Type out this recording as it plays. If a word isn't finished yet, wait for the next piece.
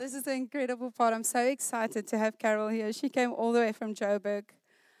This is the incredible part. I'm so excited to have Carol here. She came all the way from Joburg.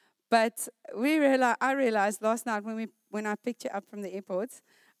 But I realized last night when I picked you up from the airport,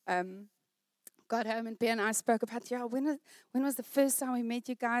 um, got home and Pierre and I spoke about, when was the first time we met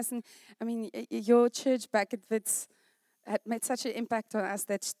you guys? And I mean, your church back at Wits had made such an impact on us,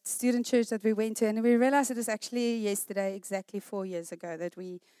 that student church that we went to. And we realized it was actually yesterday, exactly 4 years ago, that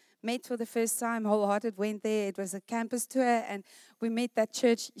we met for the first time, wholehearted, went there. It was a campus tour, and we met that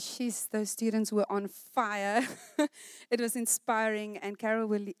church. Those students were on fire. It was inspiring, and Carol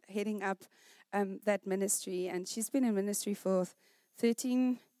was heading up that ministry, and she's been in ministry for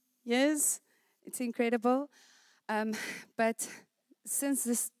 13 years. It's incredible. But since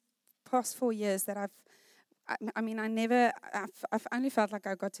this past 4 years that I've only felt like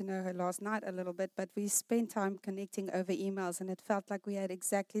I got to know her last night a little bit, but we spent time connecting over emails, and it felt like we had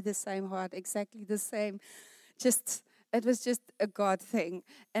exactly the same heart, exactly the same, it was just a God thing.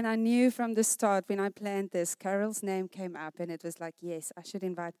 And I knew from the start when I planned this, Carol's name came up, and it was like, yes, I should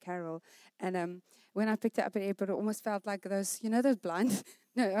invite Carol. And when I picked her up at the airport, it almost felt like those blind,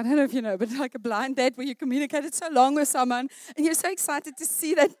 no, I don't know if you know, but like a blind date where you communicated so long with someone, and you're so excited to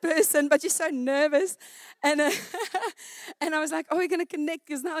see that person, but you're so nervous. And and I was like, oh, we're going to connect,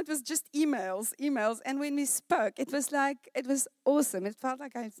 because now it was just emails. And when we spoke, it was awesome. It felt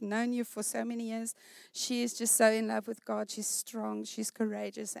like I've known you for so many years. She is just so in love with God. She's strong. She's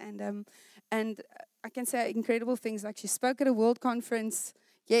courageous. And I can say incredible things. Like, she spoke at a world conference,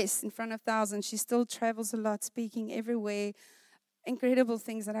 yes, in front of thousands. She still travels a lot, speaking everywhere. Incredible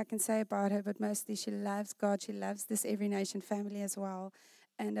things that I can say about her, but mostly she loves God. She loves this Every Nation family as well.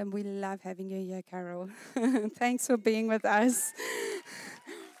 And we love having you here, Carol. Thanks for being with us.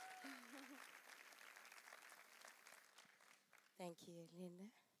 Thank you,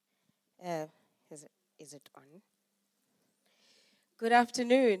 Linda. Is it on? Good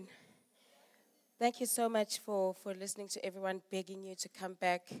afternoon. Thank you so much for listening to everyone begging you to come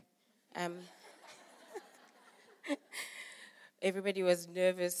back. Everybody was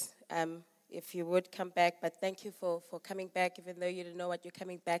nervous if you would come back, but thank you for coming back, even though you didn't know what you're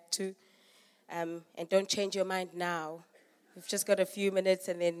coming back to. And don't change your mind now. We've just got a few minutes,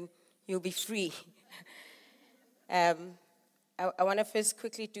 and then you'll be free. I want to first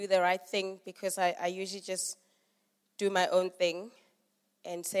quickly do the right thing, because I usually just do my own thing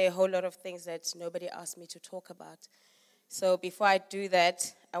and say a whole lot of things that nobody asked me to talk about. So before I do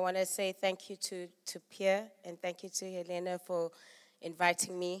that, I want to say thank you to Pierre, and thank you to Helena for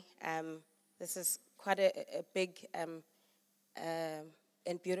inviting me. This is quite a big and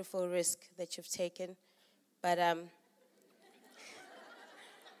beautiful risk that you've taken. But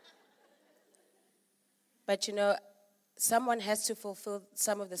you know, someone has to fulfill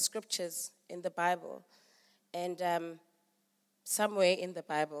some of the scriptures in the Bible. And somewhere in the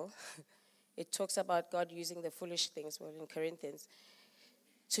Bible, it talks about God using the foolish things, well, in Corinthians,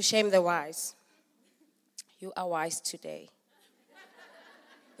 to shame the wise. You are wise today.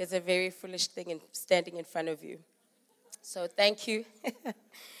 There's a very foolish thing standing in front of you. So thank you.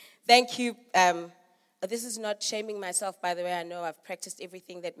 Thank you. This is not shaming myself, by the way. I know I've practiced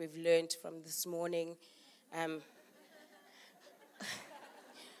everything that we've learned from this morning.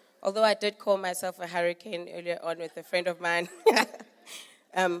 Although I did call myself a hurricane earlier on with a friend of mine.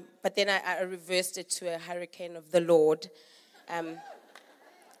 But then I reversed it to a hurricane of the Lord.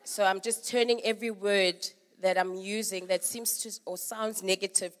 So I'm just turning every word that I'm using that seems to or sounds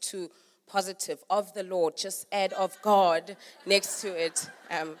negative to positive. Of the Lord, just add of God next to it.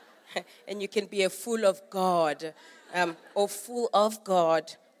 And you can be a fool of God, or full of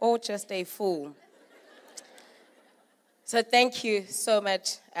God, or just a fool. So thank you so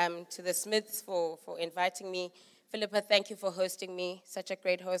much to the Smiths for inviting me. Philippa, thank you for hosting me. Such a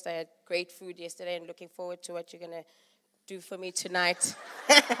great host. I had great food yesterday, and looking forward to what you're going to do for me tonight.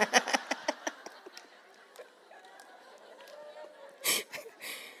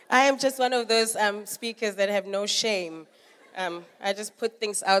 I am just one of those speakers that have no shame. I just put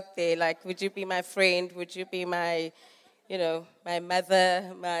things out there, like, would you be my friend? Would you be my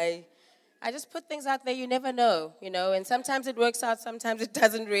mother? I just put things out there. You never know, and sometimes it works out, sometimes it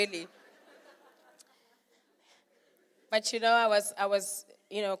doesn't really. But I was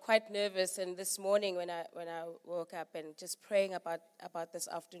quite nervous, and this morning when I woke up and just praying about this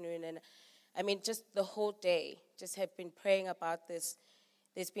afternoon, and I mean just the whole day, just have been praying about this.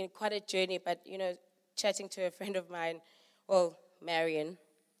 There's been quite a journey, but chatting to a friend of mine, well, Marion,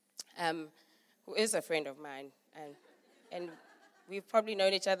 who is a friend of mine, and we've probably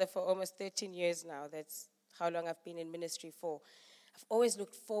known each other for almost 13 years now. That's how long I've been in ministry for. I've always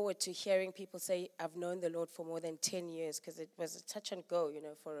looked forward to hearing people say, I've known the Lord for more than 10 years, because it was a touch and go,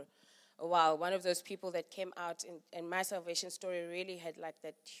 for a while. One of those people that came out, and my salvation story really had like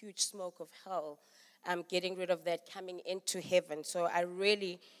that huge smoke of hell, getting rid of that, coming into heaven. So I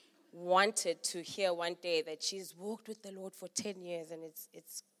really wanted to hear one day that she's walked with the Lord for 10 years, and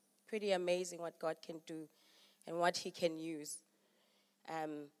it's pretty amazing what God can do and what he can use.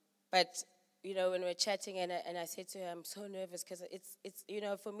 But when we're chatting, and I said to her, I'm so nervous, because it's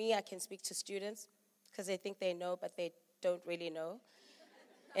for me, I can speak to students because they think they know, but they don't really know.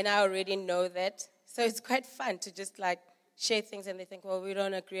 And I already know that. So it's quite fun to just like share things, and they think, well, we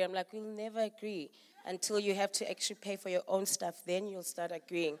don't agree. I'm like, we'll never agree until you have to actually pay for your own stuff. Then you'll start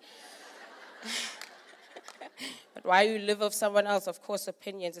agreeing. But while you live off someone else, of course,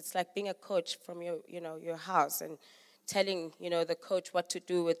 opinions, it's like being a coach from your house and telling, the coach what to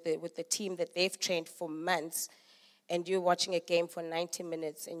do with the team that they've trained for months, and you're watching a game for 90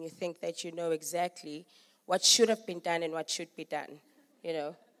 minutes, and you think that you know exactly what should have been done and what should be done.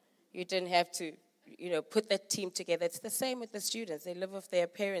 You didn't have to, put that team together. It's the same with the students. They live with their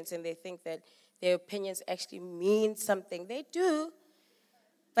parents, and they think that their opinions actually mean something. They do.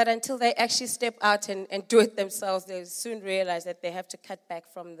 But until they actually step out and do it themselves, they'll soon realize that they have to cut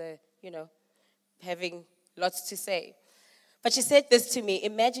back from the, having lots to say. But she said this to me: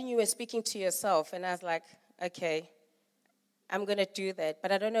 imagine you were speaking to yourself. And I was like, okay, I'm going to do that.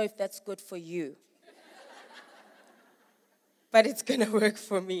 But I don't know if that's good for you. But it's going to work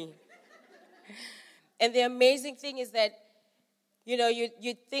for me. And the amazing thing is that,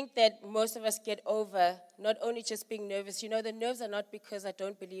 you think that most of us get over not only just being nervous. The nerves are not because I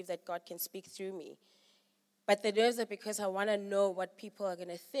don't believe that God can speak through me. But the nerves are because I want to know what people are going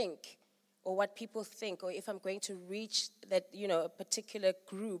to think, or what people think, or if I'm going to reach that, a particular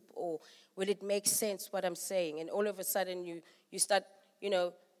group, or will it make sense what I'm saying? And all of a sudden you start,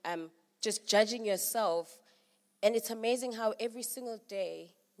 just judging yourself. And it's amazing how every single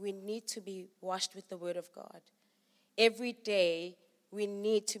day we need to be washed with the Word of God. Every day we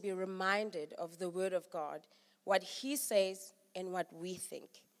need to be reminded of the Word of God, what He says and what we think,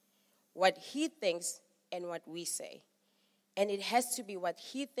 what He thinks and what we say. And it has to be what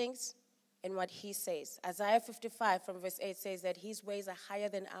He thinks and what He says. Isaiah 55 from verse 8 says that His ways are higher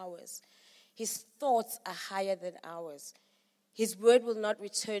than ours. His thoughts are higher than ours. His word will not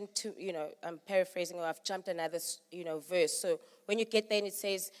return to, I'm paraphrasing, or I've jumped another, verse. So when you get there and it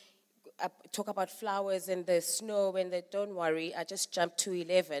says, talk about flowers and the snow, and don't worry, I just jumped to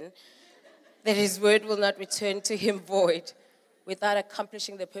 11, that his word will not return to him void without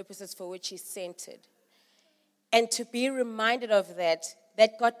accomplishing the purposes for which he sent it. And to be reminded of that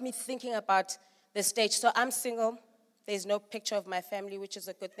got me thinking about the stage. So I'm single. There's no picture of my family, which is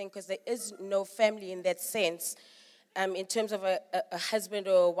a good thing, because there is no family in that sense. In terms of a husband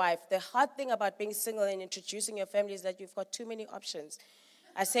or a wife. The hard thing about being single and introducing your family is that you've got too many options.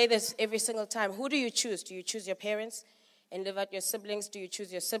 I say this every single time. Who do you choose? Do you choose your parents and live out your siblings? Do you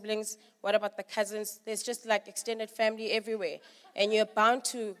choose your siblings? What about the cousins? There's just like extended family everywhere. And you're bound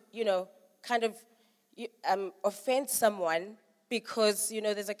to, offend someone because,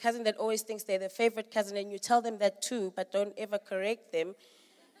 there's a cousin that always thinks they're the favorite cousin, and you tell them that too, but don't ever correct them.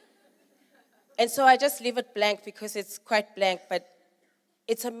 And so I just leave it blank because it's quite blank. But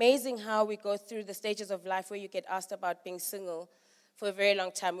it's amazing how we go through the stages of life where you get asked about being single for a very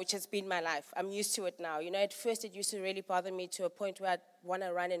long time, which has been my life. I'm used to it now. At first it used to really bother me to a point where I'd want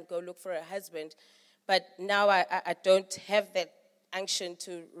to run and go look for a husband. But now I don't have that unction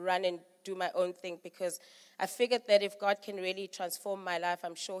to run and do my own thing, because I figured that if God can really transform my life,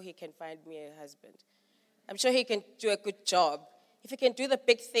 I'm sure He can find me a husband. I'm sure He can do a good job. If He can do the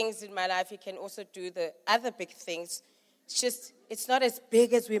big things in my life, He can also do the other big things. It's not as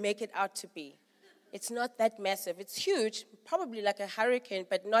big as we make it out to be. It's not that massive. It's huge, probably like a hurricane,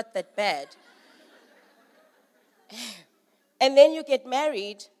 but not that bad. And then you get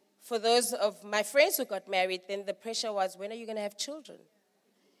married. For those of my friends who got married, then the pressure was, when are you going to have children?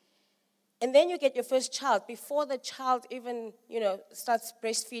 And then you get your first child. Before the child even, starts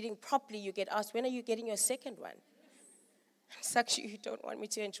breastfeeding properly, you get asked, when are you getting your second one? It's actually, you don't want me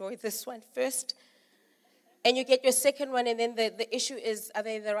to enjoy this one first. And you get your second one, and then the issue is, are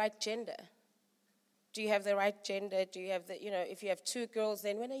they the right gender? Do you have the right gender? Do you have if you have two girls,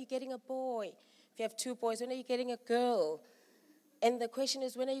 then when are you getting a boy? If you have two boys, when are you getting a girl? And the question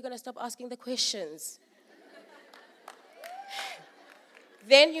is, when are you going to stop asking the questions?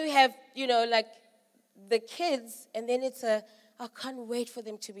 Then you have, the kids, and then it's I can't wait for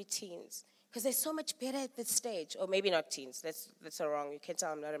them to be teens. Because they're so much better at this stage. Or maybe not teens. That's wrong. You can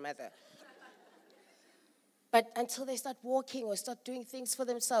tell I'm not a mother. But until they start walking or start doing things for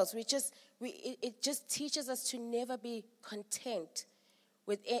themselves, it just teaches us to never be content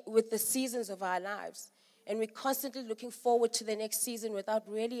with the seasons of our lives. And we're constantly looking forward to the next season without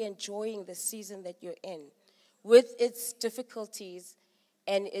really enjoying the season that you're in, with its difficulties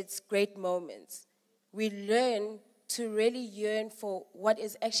and its great moments. We learn to really yearn for what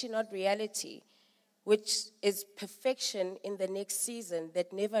is actually not reality, which is perfection in the next season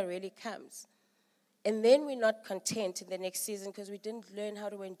that never really comes. And then we're not content in the next season because we didn't learn how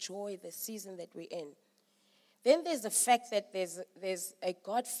to enjoy the season that we're in. Then there's the fact that there's a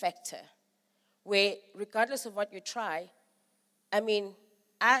God factor where regardless of what you try, I mean,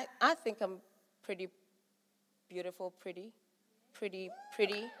 I think I'm pretty beautiful, pretty.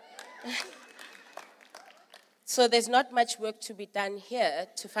 So there's not much work to be done here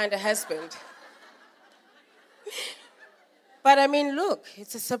to find a husband. But I mean, look,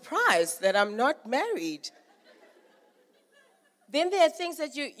 it's a surprise that I'm not married. Then there are things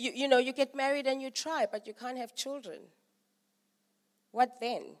that you get married and you try, but you can't have children. What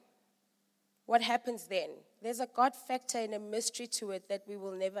then? What happens then? There's a God factor and a mystery to it that we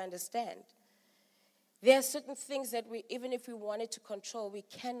will never understand. There are certain things that even if we wanted to control, we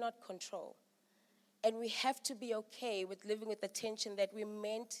cannot control. And we have to be okay with living with the tension that we're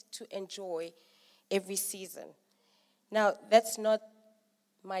meant to enjoy every season. Now, that's not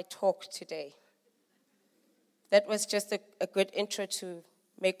my talk today. That was just a good intro to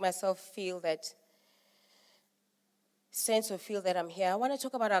make myself feel that sense or feel that I'm here. I want to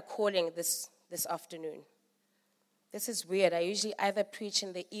talk about our calling this afternoon. This is weird. I usually either preach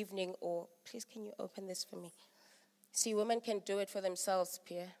in the evening or, please can you open this for me? See, women can do it for themselves,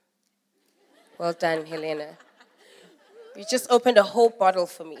 Pierre. Well done, Helena. You just opened a whole bottle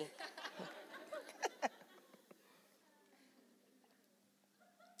for me.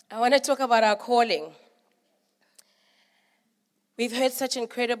 I want to talk about our calling. We've heard such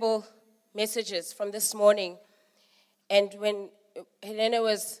incredible messages from this morning. And when Helena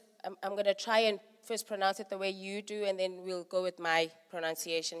was, I'm going to try and first pronounce it the way you do, and then we'll go with my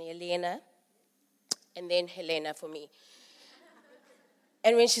pronunciation, Helena, and then Helena for me.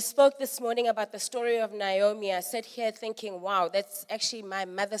 And when she spoke this morning about the story of Naomi, I sat here thinking, wow, that's actually my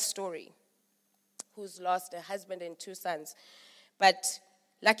mother's story, who's lost a husband and 2 sons. But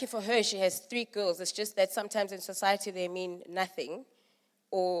lucky for her, she has 3 girls. It's just that sometimes in society they mean nothing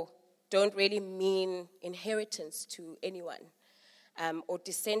or don't really mean inheritance to anyone or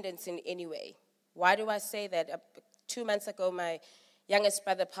descendants in any way. Why do I say that? 2 months ago, my youngest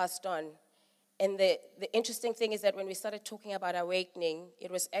brother passed on. And the interesting thing is that when we started talking about awakening,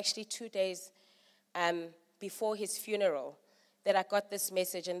 it was actually 2 days before his funeral that I got this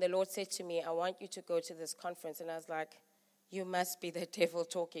message. And the Lord said to me, I want you to go to this conference. And I was like, you must be the devil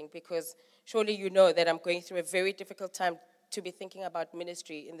talking, because surely you know that I'm going through a very difficult time to be thinking about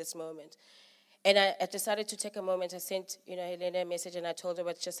ministry in this moment. And I decided to take a moment. I sent Helena a message, and I told her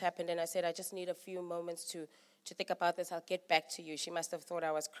what just happened. And I said, I just need a few moments to think about this. I'll get back to you. She must have thought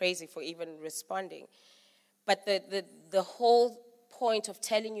I was crazy for even responding. But the whole point of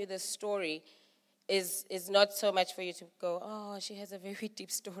telling you this story is not so much for you to go, oh, she has a very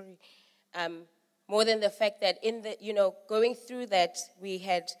deep story. More than the fact that going through that, we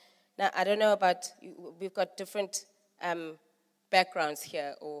had, now I don't know about, we've got different backgrounds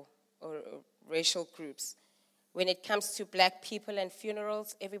here or racial groups. When it comes to black people and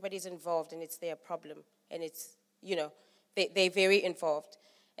funerals, everybody's involved and it's their problem. And it's, they're very involved.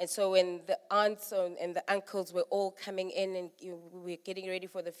 And so when the aunts and the uncles were all coming in and we were getting ready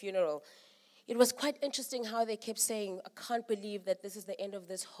for the funeral, it was quite interesting how they kept saying, I can't believe that this is the end of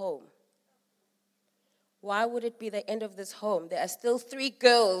this home. Why would it be the end of this home? There are still 3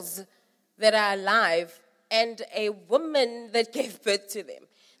 girls that are alive and a woman that gave birth to them.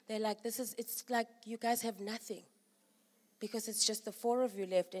 They're like, it's like you guys have nothing because it's just the 4 of you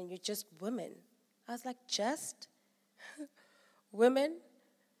left and you're just women. I was like, just women?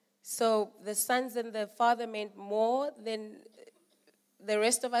 So the sons and the father meant more than the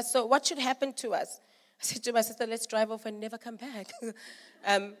rest of us. So what should happen to us? I said to my sister, let's drive off and never come back.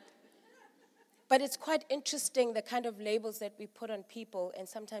 But it's quite interesting the kind of labels that we put on people and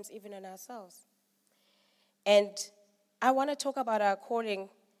sometimes even on ourselves. And I want to talk about our calling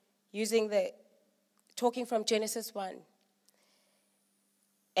talking from Genesis 1.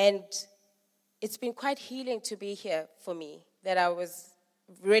 And it's been quite healing to be here for me, that I was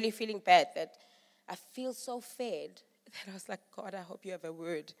really feeling bad, that I feel so fed that I was like, God, I hope you have a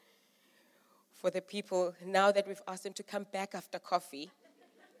word for the people now that we've asked them to come back after coffee.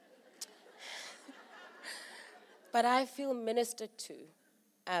 But I feel ministered to.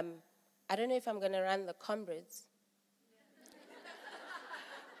 I don't know if I'm going to run the comrades.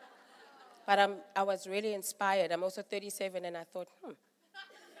 But I was really inspired. I'm also 37, and I thought,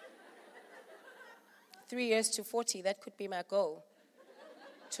 3 years to 40, that could be my goal,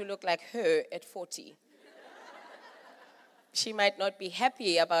 to look like her at 40. She might not be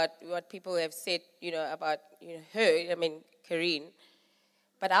happy about what people have said, about her, Karine,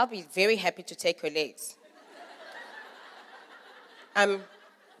 but I'll be very happy to take her legs.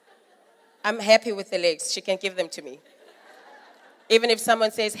 I'm happy with the legs. She can give them to me. Even if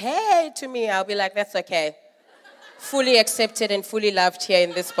someone says, hey, to me, I'll be like, that's okay. Fully accepted and fully loved here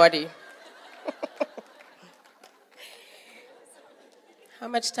in this body. How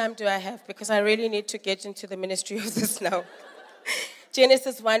much time do I have? Because I really need to get into the ministry of this now.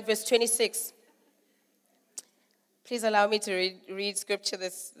 Genesis 1, verse 26. Please allow me to read scripture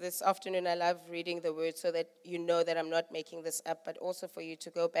this afternoon. I love reading the word so that you know that I'm not making this up, but also for you to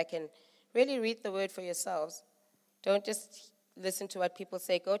go back and really read the word for yourselves. Don't just listen to what people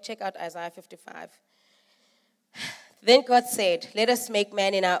say. Go check out Isaiah 55. Then God said, let us make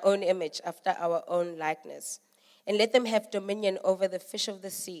man in our own image, after our own likeness. And let them have dominion over the fish of the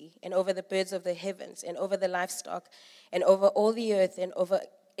sea, and over the birds of the heavens, and over the livestock, and over all the earth, and over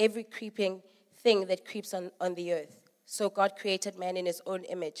every creeping thing that creeps on the earth. So God created man in his own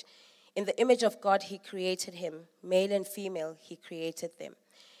image. In the image of God he created him. Male and female he created them.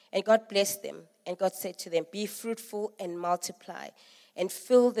 And God blessed them, and God said to them, be fruitful and multiply, and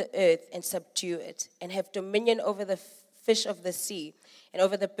fill the earth and subdue it, and have dominion over the fish of the sea, and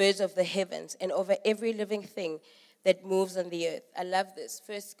over the birds of the heavens, and over every living thing that moves on the earth. I love this.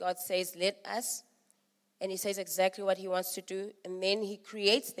 First, God says, let us, and he says exactly what he wants to do, and then he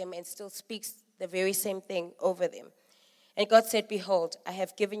creates them and still speaks the very same thing over them. And God said, behold, I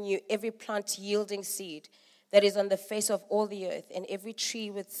have given you every plant yielding seed that is on the face of all the earth, and every tree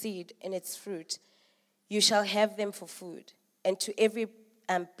with seed in its fruit. You shall have them for food, and to every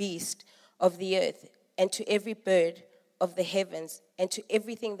beast of the earth, and to every bird of the heavens, and to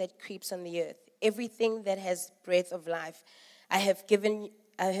everything that creeps on the earth, everything that has breath of life, I have given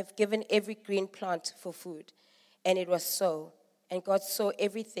every green plant for food. And it was so. And God saw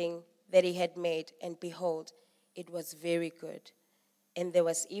everything that he had made, and behold, it was very good. And there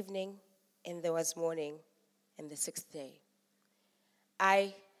was evening, and there was morning, and the sixth day.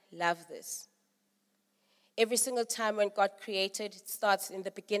 I love this. Every single time when God created, it starts in the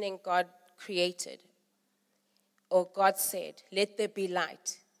beginning, God created. Or God said, let there be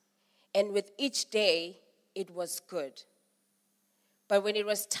light. And with each day, it was good. But when it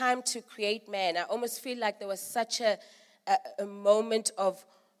was time to create man, I almost feel like there was such a moment of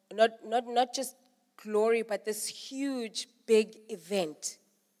not just glory, but this huge, big event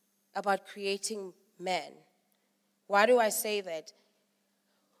about creating man. Why do I say that?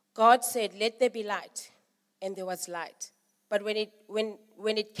 God said, let there be light, and there was light. But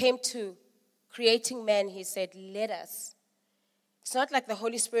when it came to creating man, he said, let us. It's not like the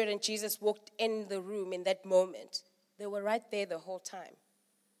Holy Spirit and Jesus walked in the room in that moment. They were right there the whole time.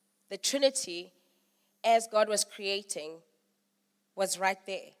 The Trinity, as God was creating, was right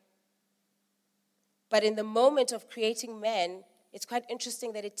there. But in the moment of creating man, it's quite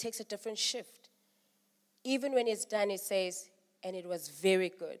interesting that it takes a different shift. Even when it's done, it says, and it was very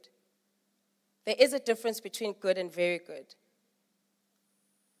good. There is a difference between good and very good.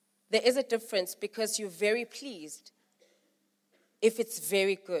 There is a difference because you're very pleased if it's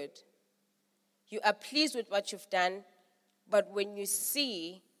very good. You are pleased with what you've done, but when you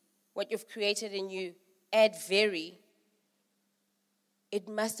see what you've created and you add very, it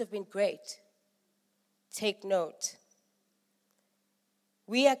must have been great. Take note.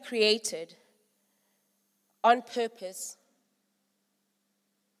 We are created on purpose,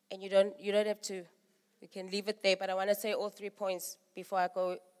 and you don't have to, you can leave it there, but I want to say all 3 points before I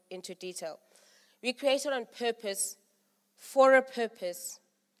go into detail. We created on purpose, for a purpose,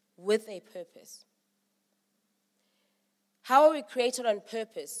 with a purpose. How are we created on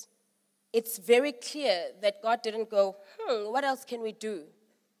purpose? It's very clear that God didn't go, what else can we do?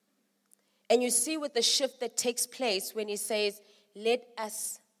 And you see with the shift that takes place when he says, let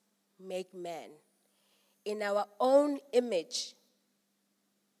us make man in our own image,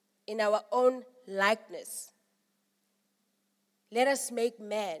 in our own likeness. Let us make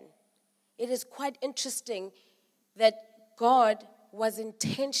man. It is quite interesting that God was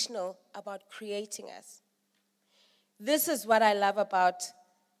intentional about creating us. This is what I love about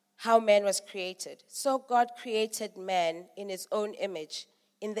how man was created. So God created man in his own image.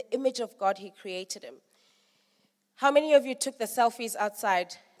 In the image of God, he created him. How many of you took the selfies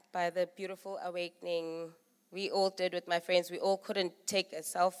outside by the beautiful awakening We all did with my friends. We all couldn't take a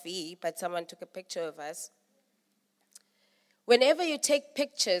selfie, but someone took a picture of us. Whenever you take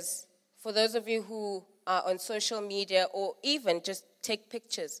pictures, for those of you who are on social media or even just take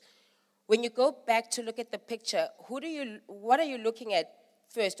pictures, when you go back to look at the picture, what are you looking at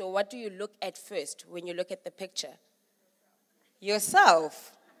first, or what do you look at first when you look at the picture?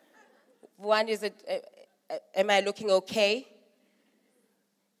 Yourself. One, am I looking okay?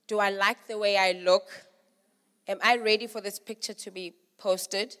 Do I like the way I look? Am I ready for this picture to be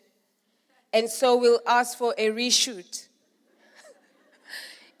posted? And so we'll ask for a reshoot.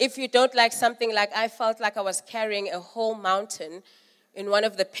 If you don't like something, like I felt like I was carrying a whole mountain in one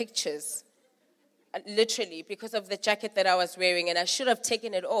of the pictures, literally, because of the jacket that I was wearing, and I should have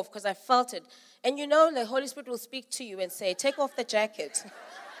taken it off because I felt it. And you know, the Holy Spirit will speak to you and say, take off the jacket.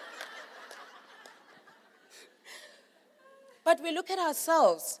 But we look at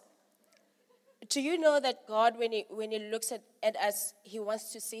ourselves. Do you know that God, when he looks at us, he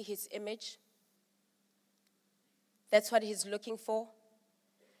wants to see his image? That's what he's looking for.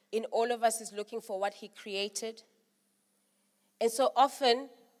 In all of us, he's looking for what he created. And so often,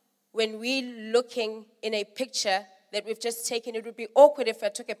 when we're looking in a picture that we've just taken, it would be awkward if I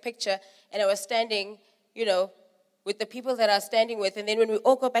took a picture and I was standing, with the people that I was standing with, and then when we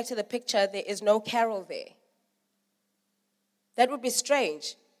all go back to the picture, there is no Carol there. That would be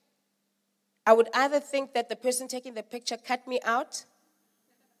strange. I would either think that the person taking the picture cut me out,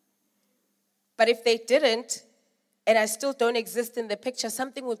 but if they didn't, and I still don't exist in the picture,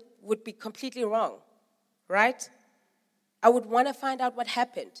 something would be completely wrong, right? I would want to find out what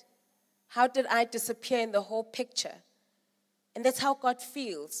happened. How did I disappear in the whole picture? And that's how God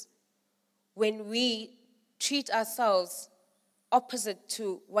feels when we treat ourselves opposite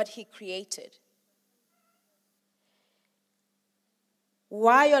to what he created.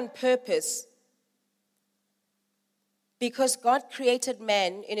 Why on purpose? Because God created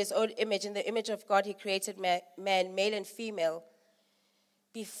man in his own image. In the image of God, he created man, male and female,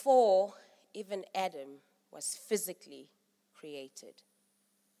 before even Adam was physically created.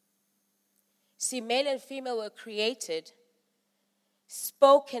 See, male and female were created,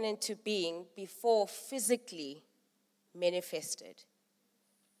 spoken into being before physically manifested.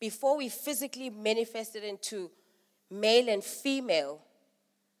 Before we physically manifested into male and female,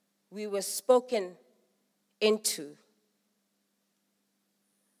 we were spoken into.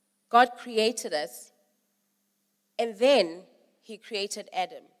 God created us, and then he created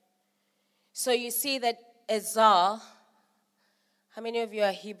Adam. So you see that Azar, how many of you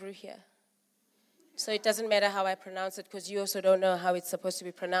are Hebrew here? So it doesn't matter how I pronounce it, because you also don't know how it's supposed to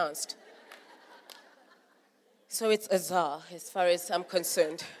be pronounced. So it's Azar, as far as I'm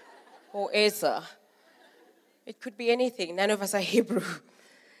concerned, or Ezra. It could be anything. None of us are Hebrew.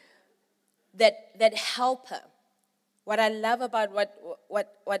 That helper. What I love about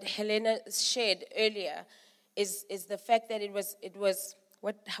what Helena shared earlier is the fact that it was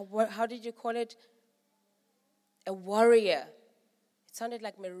how did you call it? A warrior. It sounded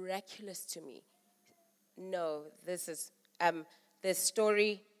like miraculous to me. No, this is the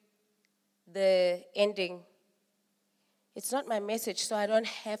story, the ending. It's not my message, so I don't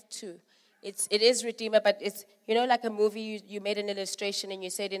have to. It is Redeemer, but it's, like a movie, you made an illustration and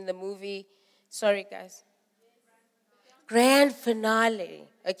you said in the movie, sorry guys, grand finale,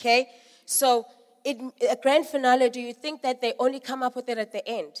 okay? So a grand finale, do you think that they only come up with it at the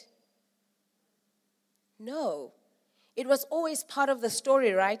end? No. It was always part of the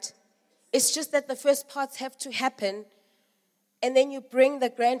story, right? It's just that the first parts have to happen, and then you bring the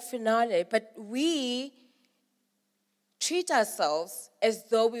grand finale. But we treat ourselves as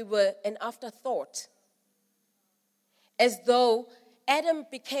though we were an afterthought. As though Adam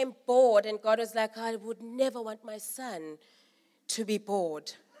became bored, and God was like, I would never want my son to be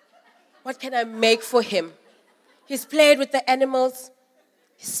bored. What can I make for him? He's played with the animals.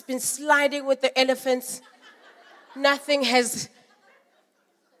 He's been sliding with the elephants. Nothing has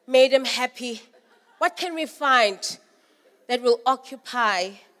made him happy. What can we find that will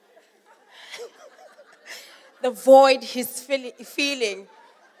occupy the void he's feeling,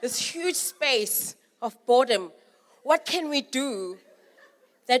 this huge space of boredom? What can we do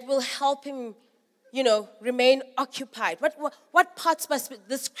that will help him, remain occupied? What parts must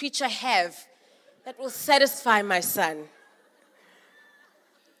this creature have that will satisfy my son?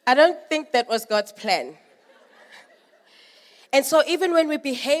 I don't think that was God's plan. And so even when we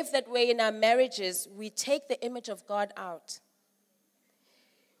behave that way in our marriages, we take the image of God out.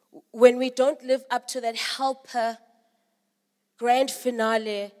 When we don't live up to that helper grand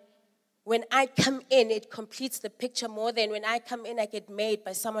finale, when I come in, it completes the picture more than when I come in, I get made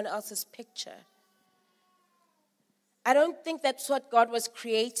by someone else's picture. I don't think that's what God was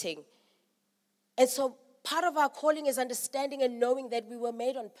creating. And so part of our calling is understanding and knowing that we were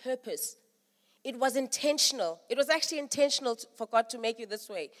made on purpose. It was intentional. It was actually intentional for God to make you this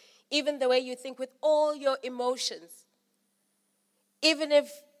way. Even the way you think with all your emotions. Even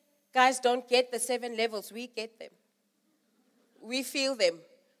if guys don't get the 7 levels, we get them. We feel them.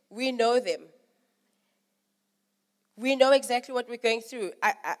 We know them. We know exactly what we're going through.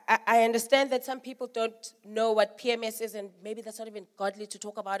 I understand that some people don't know what PMS is, and maybe that's not even godly to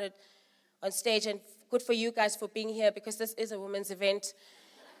talk about it on stage. And good for you guys for being here, because this is a women's event.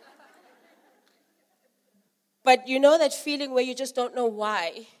 But you know that feeling where you just don't know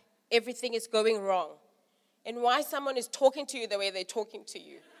why everything is going wrong and why someone is talking to you the way they're talking to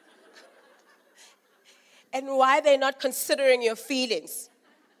you and why they're not considering your feelings.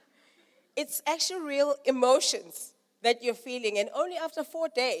 It's actually real emotions that you're feeling, and only after 4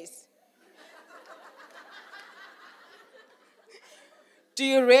 days do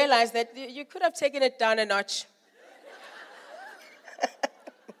you realize that you could have taken it down a notch.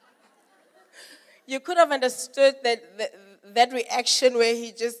 You could have understood that reaction where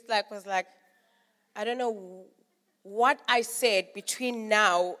he just was like, I don't know what I said between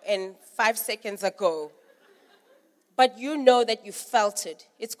now and 5 seconds ago, but you know that you felt it.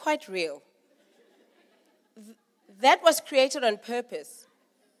 It's quite real. That was created on purpose.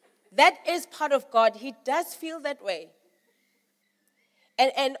 That is part of God. He does feel that way.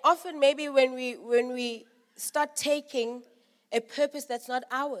 And often maybe when we start taking a purpose that's not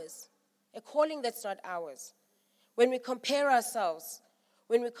ours, a calling that's not ours, when we compare ourselves,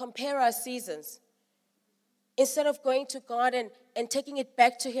 when we compare our seasons, instead of going to God and taking it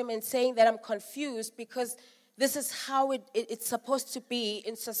back to Him and saying that I'm confused because this is how it's supposed to be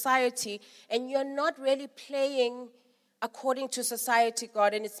in society, and you're not really playing according to society,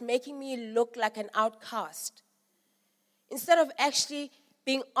 God, and it's making me look like an outcast. Instead of actually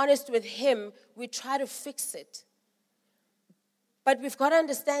being honest with Him, we try to fix it. But we've got to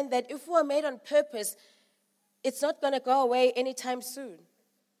understand that if we're made on purpose, it's not going to go away anytime soon.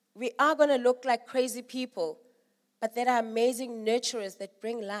 We are going to look like crazy people, but there are amazing nurturers that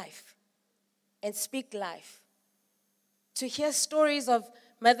bring life and speak life. To hear stories of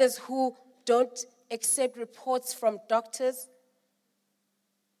mothers who don't accept reports from doctors,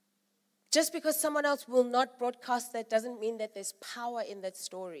 just because someone else will not broadcast that doesn't mean that there's power in that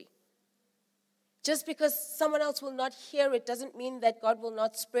story. Just because someone else will not hear it doesn't mean that God will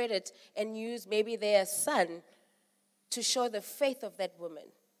not spread it and use maybe their son to show the faith of that woman.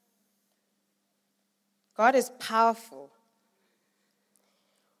 God is powerful.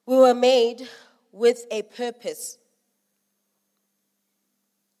 We were made with a purpose.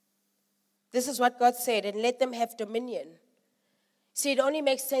 This is what God said, and let them have dominion. See, it only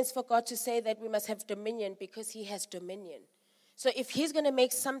makes sense for God to say that we must have dominion because He has dominion. So if He's going to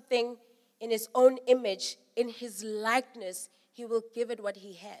make something in His own image, in His likeness, He will give it what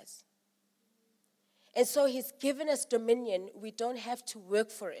He has. And so He's given us dominion. We don't have to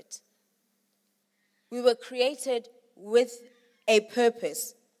work for it. We were created with a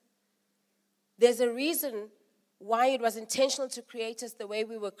purpose. There's a reason why it was intentional to create us the way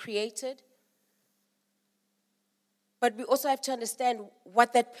we were created. But we also have to understand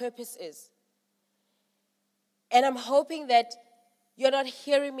what that purpose is. And I'm hoping that you're not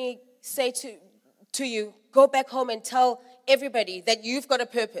hearing me say to you, go back home and tell everybody that you've got a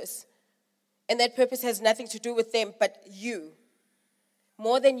purpose. And that purpose has nothing to do with them but you.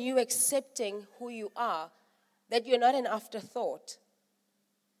 More than you accepting who you are, that you're not an afterthought.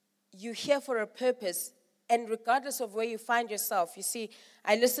 You're here for a purpose. And regardless of where you find yourself, you see,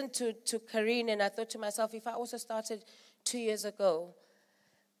 I listened to Karine and I thought to myself, if I also started 2 years ago,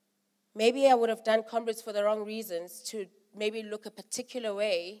 maybe I would have done Comrades for the wrong reasons, to maybe look a particular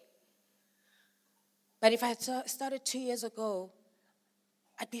way. But if I started 2 years ago,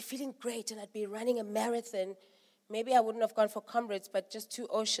 I'd be feeling great and I'd be running a marathon. Maybe I wouldn't have gone for Comrades, but just 2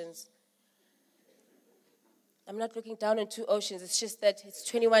 oceans. I'm not looking down on 2 oceans. It's just that it's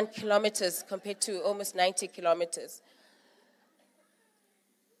 21 kilometers compared to almost 90 kilometers.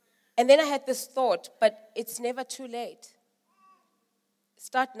 And then I had this thought, but it's never too late.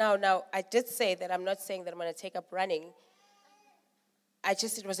 Start now. Now, I did say that I'm not saying that I'm going to take up running.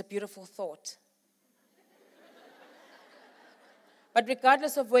 It was a beautiful thought. But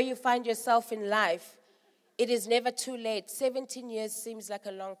regardless of where you find yourself in life, it is never too late. 17 years seems like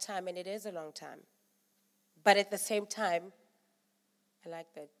a long time, and it is a long time. But at the same time, I like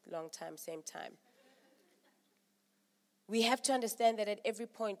that, long time, same time. We have to understand that at every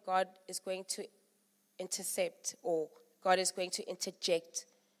point, God is going to intercept, or God is going to interject.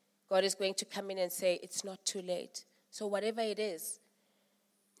 God is going to come in and say, it's not too late. So whatever it is,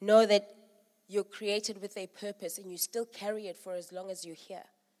 know that you're created with a purpose and you still carry it for as long as you're here.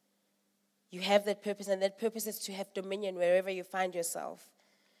 You have that purpose, and that purpose is to have dominion wherever you find yourself.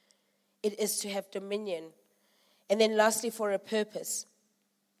 It is to have dominion. And then lastly, for a purpose,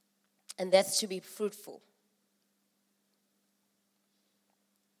 and that's to be fruitful.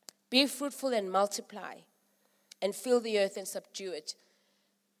 Be fruitful and multiply, and fill the earth and subdue it.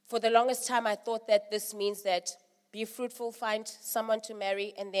 For the longest time, I thought that this means that be fruitful, find someone to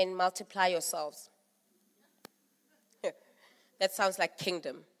marry, and then multiply yourselves. That sounds like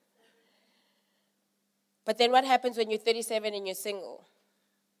kingdom. But then what happens when you're 37 and you're single?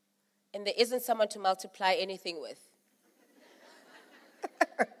 And there isn't someone to multiply anything with?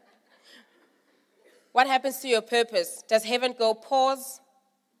 What happens to your purpose? Does heaven go pause?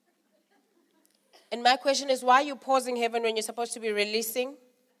 And my question is, why are you pausing heaven when you're supposed to be releasing?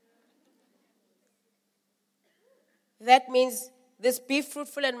 That means this be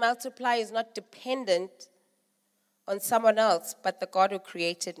fruitful and multiply is not dependent on someone else, but the God who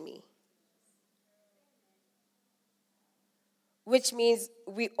created me. Which means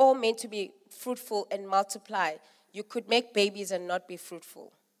we all meant to be fruitful and multiply. You could make babies and not be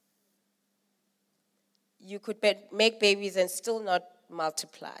fruitful. You could make babies and still not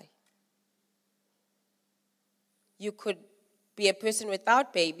multiply. You could be a person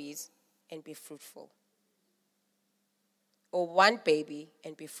without babies and be fruitful. Or one baby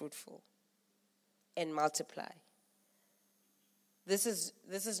and be fruitful and multiply. This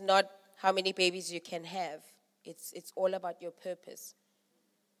is not how many babies you can have. It's all about your purpose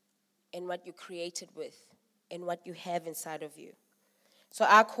and what you're created with and what you have inside of you. So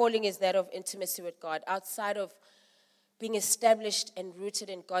our calling is that of intimacy with God, outside of being established and rooted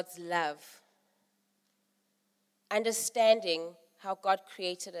in God's love. Understanding how God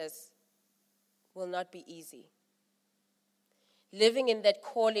created us will not be easy. Living in that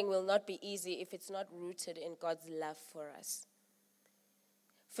calling will not be easy if it's not rooted in God's love for us.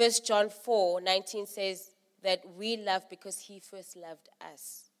 1 John 4:19 says that we love because he first loved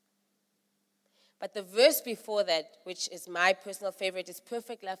us. But the verse before that, which is my personal favorite, is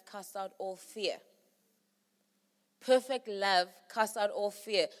perfect love casts out all fear. Perfect love casts out all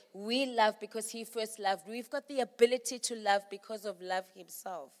fear. We love because he first loved. We've got the ability to love because of love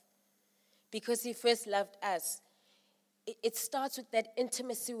himself. Because he first loved us. It starts with that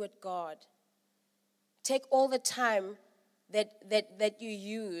intimacy with God. Take all the time that you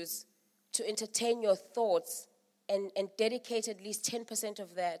use to entertain your thoughts and dedicate at least 10%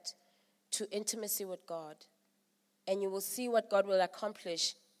 of that to intimacy with God. And you will see what God will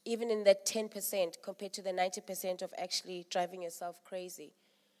accomplish even in that 10% compared to the 90% of actually driving yourself crazy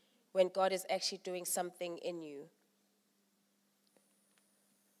when God is actually doing something in you.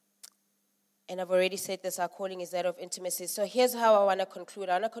 And I've already said this, our calling is that of intimacy. So here's how I want to conclude.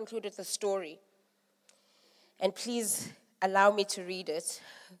 I want to conclude with a story. And please allow me to read it.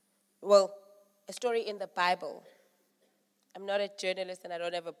 Well, a story in the Bible. I'm not a journalist and I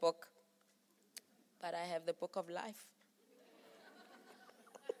don't have a book, but I have the book of life.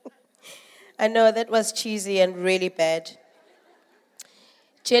 I know that was cheesy and really bad.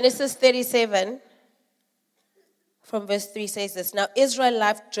 Genesis 37 from verse 3 says this. Now Israel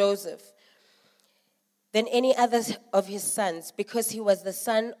loved Joseph than any other of his sons because he was the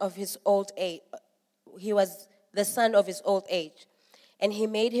son of his old age. He was the son of his old age. And he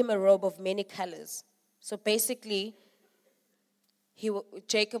made him a robe of many colors. So basically,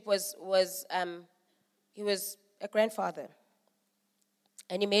 Jacob was a grandfather.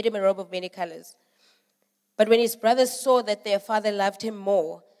 And he made him a robe of many colors. But when his brothers saw that their father loved him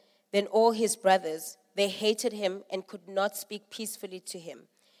more than all his brothers, they hated him and could not speak peacefully to him.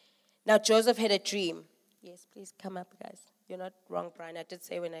 Now Joseph had a dream. Yes, please come up, guys. You're not wrong, Brian. I did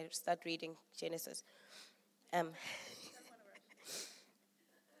say when I start reading Genesis. Don't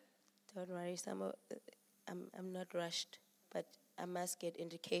worry, I'm not rushed, but I must get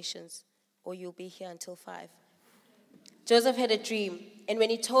indications or you'll be here until 5. Joseph had a dream, and when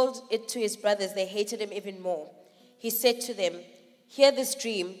he told it to his brothers, they hated him even more. He said to them, hear this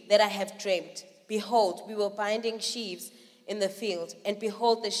dream that I have dreamed. Behold, we were binding sheaves in the field, and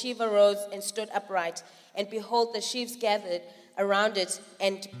behold, the sheaf arose and stood upright, and behold, the sheaves gathered around it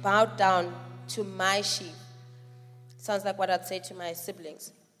and bowed down to my sheaf. Sounds like what I'd say to my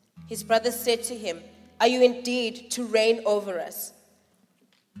siblings. His brothers said to him, are you indeed to reign over us?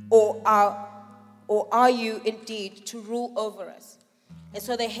 Or are you indeed to rule over us? And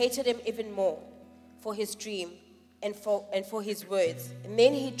so they hated him even more for his dream and for his words. And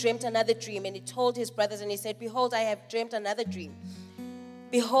then he dreamt another dream, and he told his brothers, and he said, behold, I have dreamt another dream.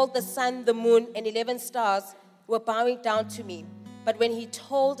 Behold, the sun, the moon, and 11 stars were bowing down to me. But when he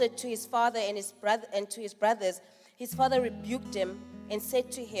told it to his father and to his brothers, his father rebuked him and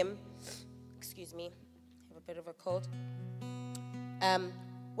said to him, excuse me, I have a bit of a cold.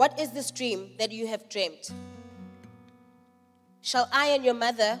 What is this dream that you have dreamt? Shall I and your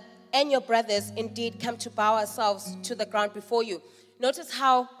mother and your brothers indeed come to bow ourselves to the ground before you? Notice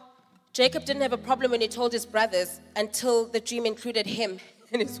how Jacob didn't have a problem when he told his brothers until the dream included him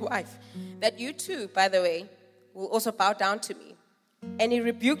and his wife. That you too, by the way, will also bow down to me. And he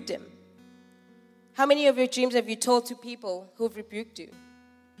rebuked him. How many of your dreams have you told to people who've rebuked you?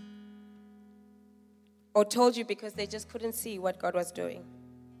 Or told you because they just couldn't see what God was doing?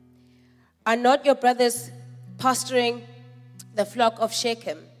 Are not your brothers pasturing the flock of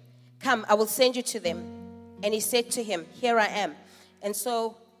Shechem? Come, I will send you to them. And he said to him, here I am. And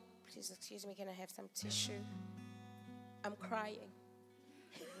so, please excuse me, can I have some tissue? I'm crying.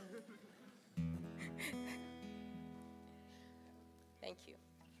 Thank you.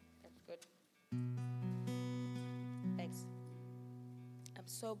 That's good. Thanks. I'm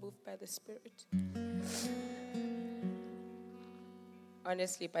so moved by the Spirit.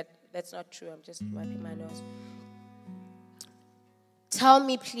 Honestly, but that's not true. I'm just wiping my nose. Tell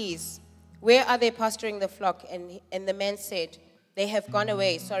me, please, where are they pasturing the flock? And the man said, they have gone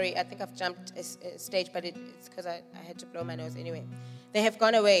away. Sorry, I think I've jumped a stage, but it's because I had to blow my nose anyway. They have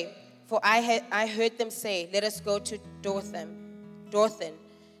gone away, for I heard them say, let us go to Dothan.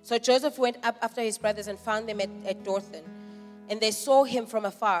 So Joseph went up after his brothers and found them at Dothan. And they saw him from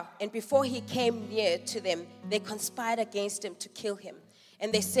afar. And before he came near to them, they conspired against him to kill him.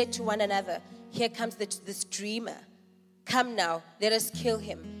 And they said to one another, here comes this dreamer. Come now, let us kill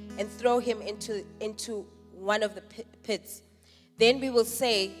him and throw him into one of the pits. Then we will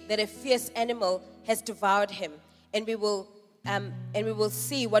say that a fierce animal has devoured him, and we will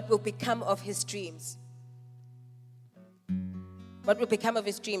see what will become of his dreams. What will become of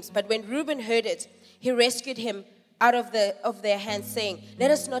his dreams? But when Reuben heard it, he rescued him out of their hands, saying, let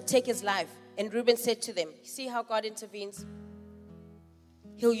us not take his life. And Reuben said to them, see how God intervenes?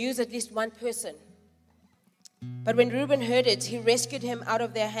 He'll use at least one person. But when Reuben heard it, he rescued him out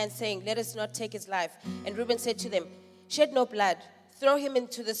of their hands, saying, let us not take his life. And Reuben said to them, shed no blood. Throw him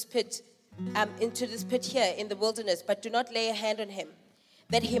into this pit here in the wilderness, but do not lay a hand on him,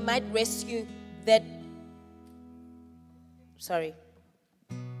 that he might rescue that. Sorry.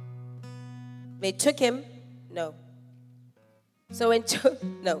 They took him. No. So when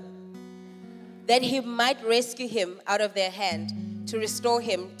that he might rescue him out of their hand to restore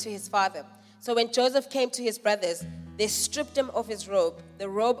him to his father. So when Joseph came to his brothers, they stripped him of his robe, the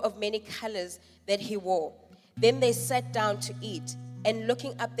robe of many colors that he wore. Then they sat down to eat, and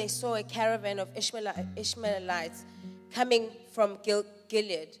looking up they saw a caravan of Ishmaelites coming from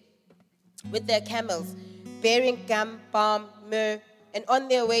Gilead with their camels, bearing gum, balm, myrrh, and on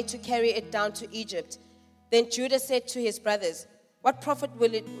their way to carry it down to Egypt. Then Judah said to his brothers, what profit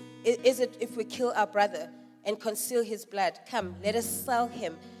is it if we kill our brother and conceal his blood? Come, let us sell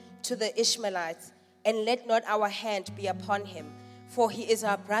him to the Ishmaelites, and let not our hand be upon him, for he is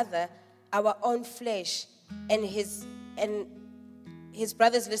our brother, our own flesh. And his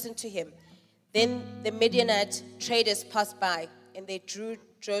brothers listened to him. Then the Midianite traders passed by, and they drew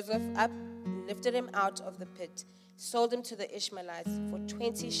Joseph up, lifted him out of the pit, sold him to the Ishmaelites for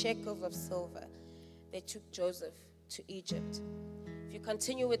 20 shekels of silver. They took Joseph to Egypt. If you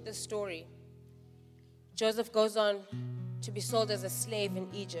continue with the story, Joseph goes on to be sold as a slave in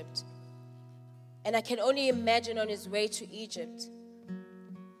Egypt. And I can only imagine on his way to Egypt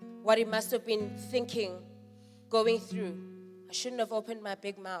what he must have been thinking, going through. I shouldn't have opened my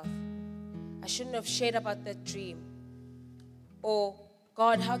big mouth. I shouldn't have shared about that dream. Or,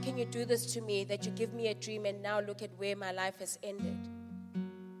 God, how can you do this to me, that you give me a dream and now look at where my life has ended?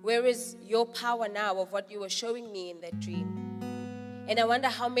 Where is your power now of what you were showing me in that dream? And I wonder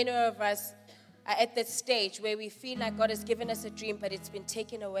how many of us are at that stage where we feel like God has given us a dream, but it's been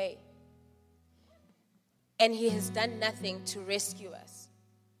taken away. And he has done nothing to rescue us.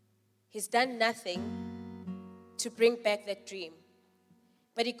 He's done nothing to bring back that dream.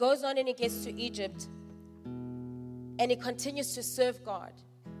 But he goes on and he gets to Egypt, and he continues to serve God.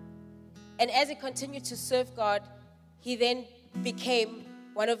 And as he continued to serve God, he then became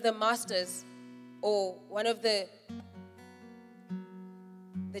one of the masters, or one of the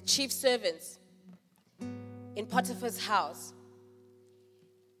chief servants in Potiphar's house.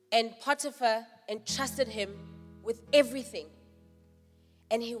 And Potiphar entrusted him with everything.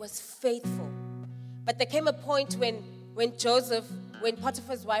 And he was faithful. But there came a point when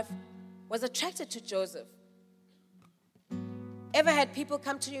Potiphar's wife was attracted to Joseph. Ever had people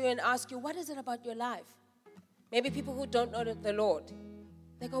come to you and ask you, what is it about your life? maybe people who don't know the Lord.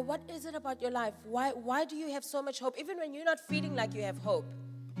 They go, what is it about your life? Why do you have so much hope, even when you're not feeling like you have hope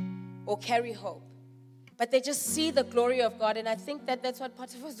or carry hope? But they just see the glory of God, and I think that that's what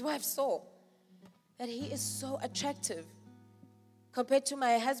Potiphar's wife saw, that he is so attractive compared to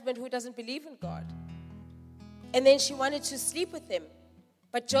my husband who doesn't believe in God. And then she wanted to sleep with him.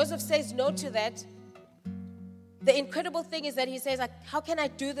 But Joseph says no to that. The incredible thing is that he says, like, how can I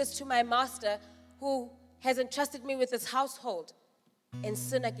do this to my master who has entrusted me with his household and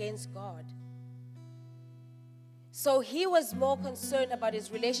sin against God? So he was more concerned about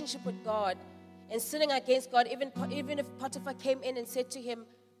his relationship with God and sinning against God. Even if Potiphar came in and said to him,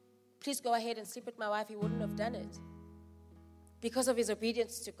 please go ahead and sleep with my wife, he wouldn't have done it because of his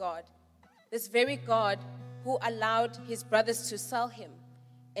obedience to God. This very God who allowed his brothers to sell him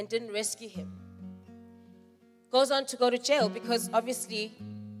and didn't rescue him. Goes on to go to jail because obviously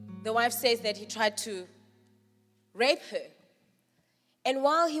the wife says that he tried to rape her. And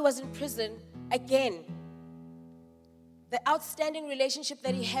while he was in prison, again, the outstanding relationship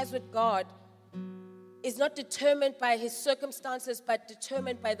that he has with God is not determined by his circumstances, but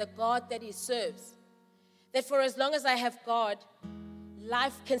determined by the God that he serves. That for as long as I have God,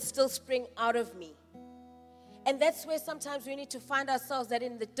 life can still spring out of me. And that's where sometimes we need to find ourselves, that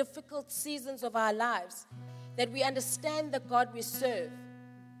in the difficult seasons of our lives, that we understand the God we serve,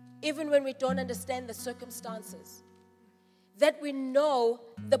 even when we don't understand the circumstances. That we know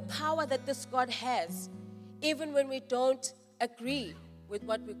the power that this God has, even when we don't agree with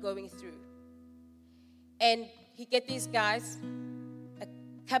what we're going through. And he get these guys, a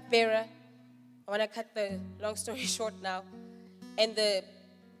cupbearer. I want to cut the long story short now. And the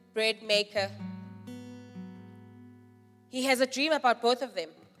bread maker. He has a dream about both of them.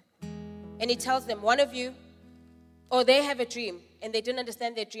 And he tells them, one of you, or they have a dream, and they didn't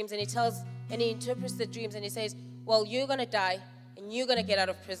understand their dreams. And he interprets the dreams, and he says, well, you're going to die, and you're going to get out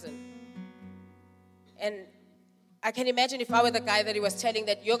of prison. And I can imagine if I were the guy that he was telling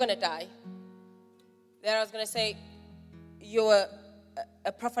that you're going to die, then I was going to say, you're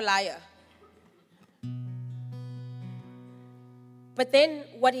a prophet liar. But then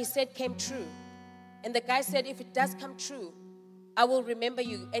what he said came true. And the guy said, if it does come true, I will remember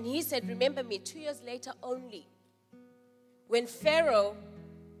you. And he said, remember me 2 years later only. When Pharaoh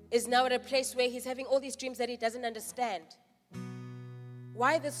is now at a place where he's having all these dreams that he doesn't understand.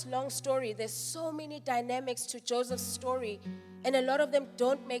 Why this long story? There's so many dynamics to Joseph's story, and a lot of them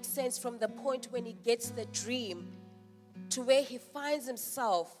don't make sense from the point when he gets the dream to where he finds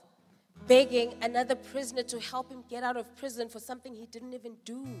himself begging another prisoner to help him get out of prison for something he didn't even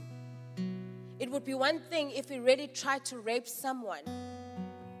do. It would be one thing if he really tried to rape someone,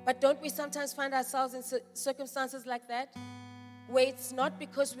 but don't we sometimes find ourselves in circumstances like that? Where it's not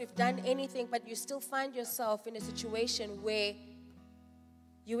because we've done anything, but you still find yourself in a situation where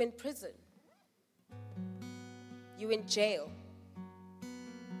you're in prison, you're in jail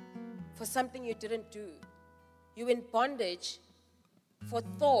for something you didn't do. You're in bondage for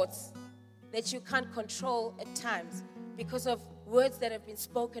thoughts that you can't control at times because of words that have been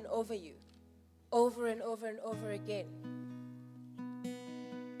spoken over you over and over and over again.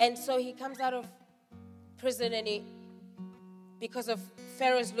 And so he comes out of prison, and because of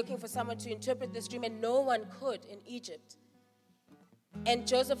Pharaoh's looking for someone to interpret this dream, and no one could in Egypt. And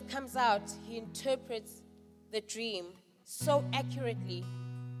Joseph comes out, he interprets the dream so accurately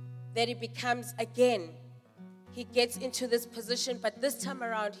that it becomes, again, he gets into this position, but this time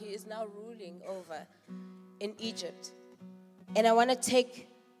around he is now ruling over in Egypt. And I want to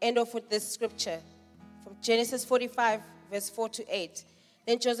end off with this scripture from Genesis 45, verse 4 to 8.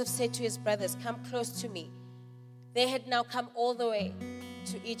 Then Joseph said to his brothers, come close to me. They had now come all the way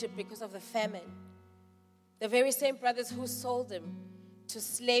to Egypt because of the famine. The very same brothers who sold him to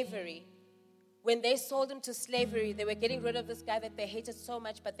slavery. When they sold him to slavery, they were getting rid of this guy that they hated so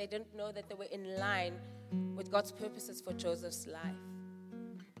much, but they didn't know that they were in line with God's purposes for Joseph's life.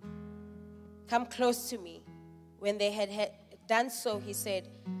 Come close to me. When they had done so, he said,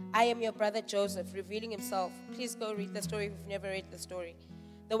 I am your brother Joseph, revealing himself. Please go read the story if you've never read the story.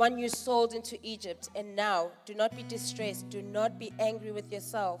 The one you sold into Egypt. And now, do not be distressed. Do not be angry with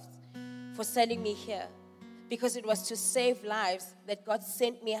yourselves for selling me here, because it was to save lives that God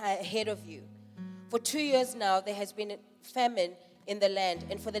sent me ahead of you. For 2 years now, there has been a famine in the land,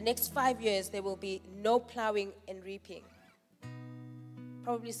 and for the next 5 years, there will be no plowing and reaping.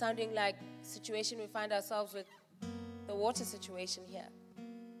 Probably sounding like the situation we find ourselves with the water situation here.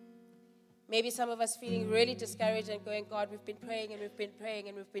 Maybe some of us feeling really discouraged and going, God, we've been praying and we've been praying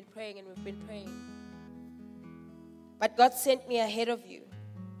and we've been praying and we've been praying. But God sent me ahead of you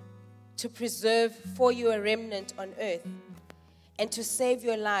to preserve for you a remnant on earth, and to save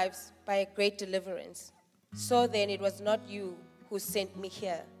your lives by a great deliverance. So then it was not you who sent me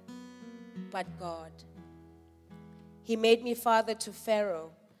here, but God. He made me father to Pharaoh,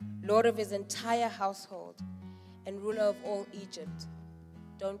 lord of his entire household, and ruler of all Egypt.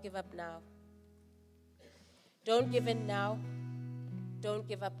 Don't give up now. Don't give in now. Don't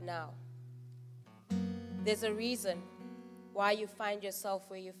give up now. There's a reason why you find yourself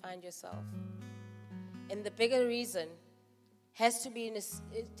where you find yourself. And the bigger reason has to be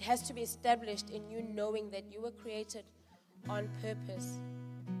established in you knowing that you were created on purpose,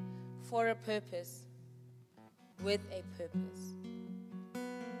 for a purpose, with a purpose.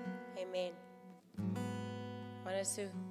 Amen. I want us to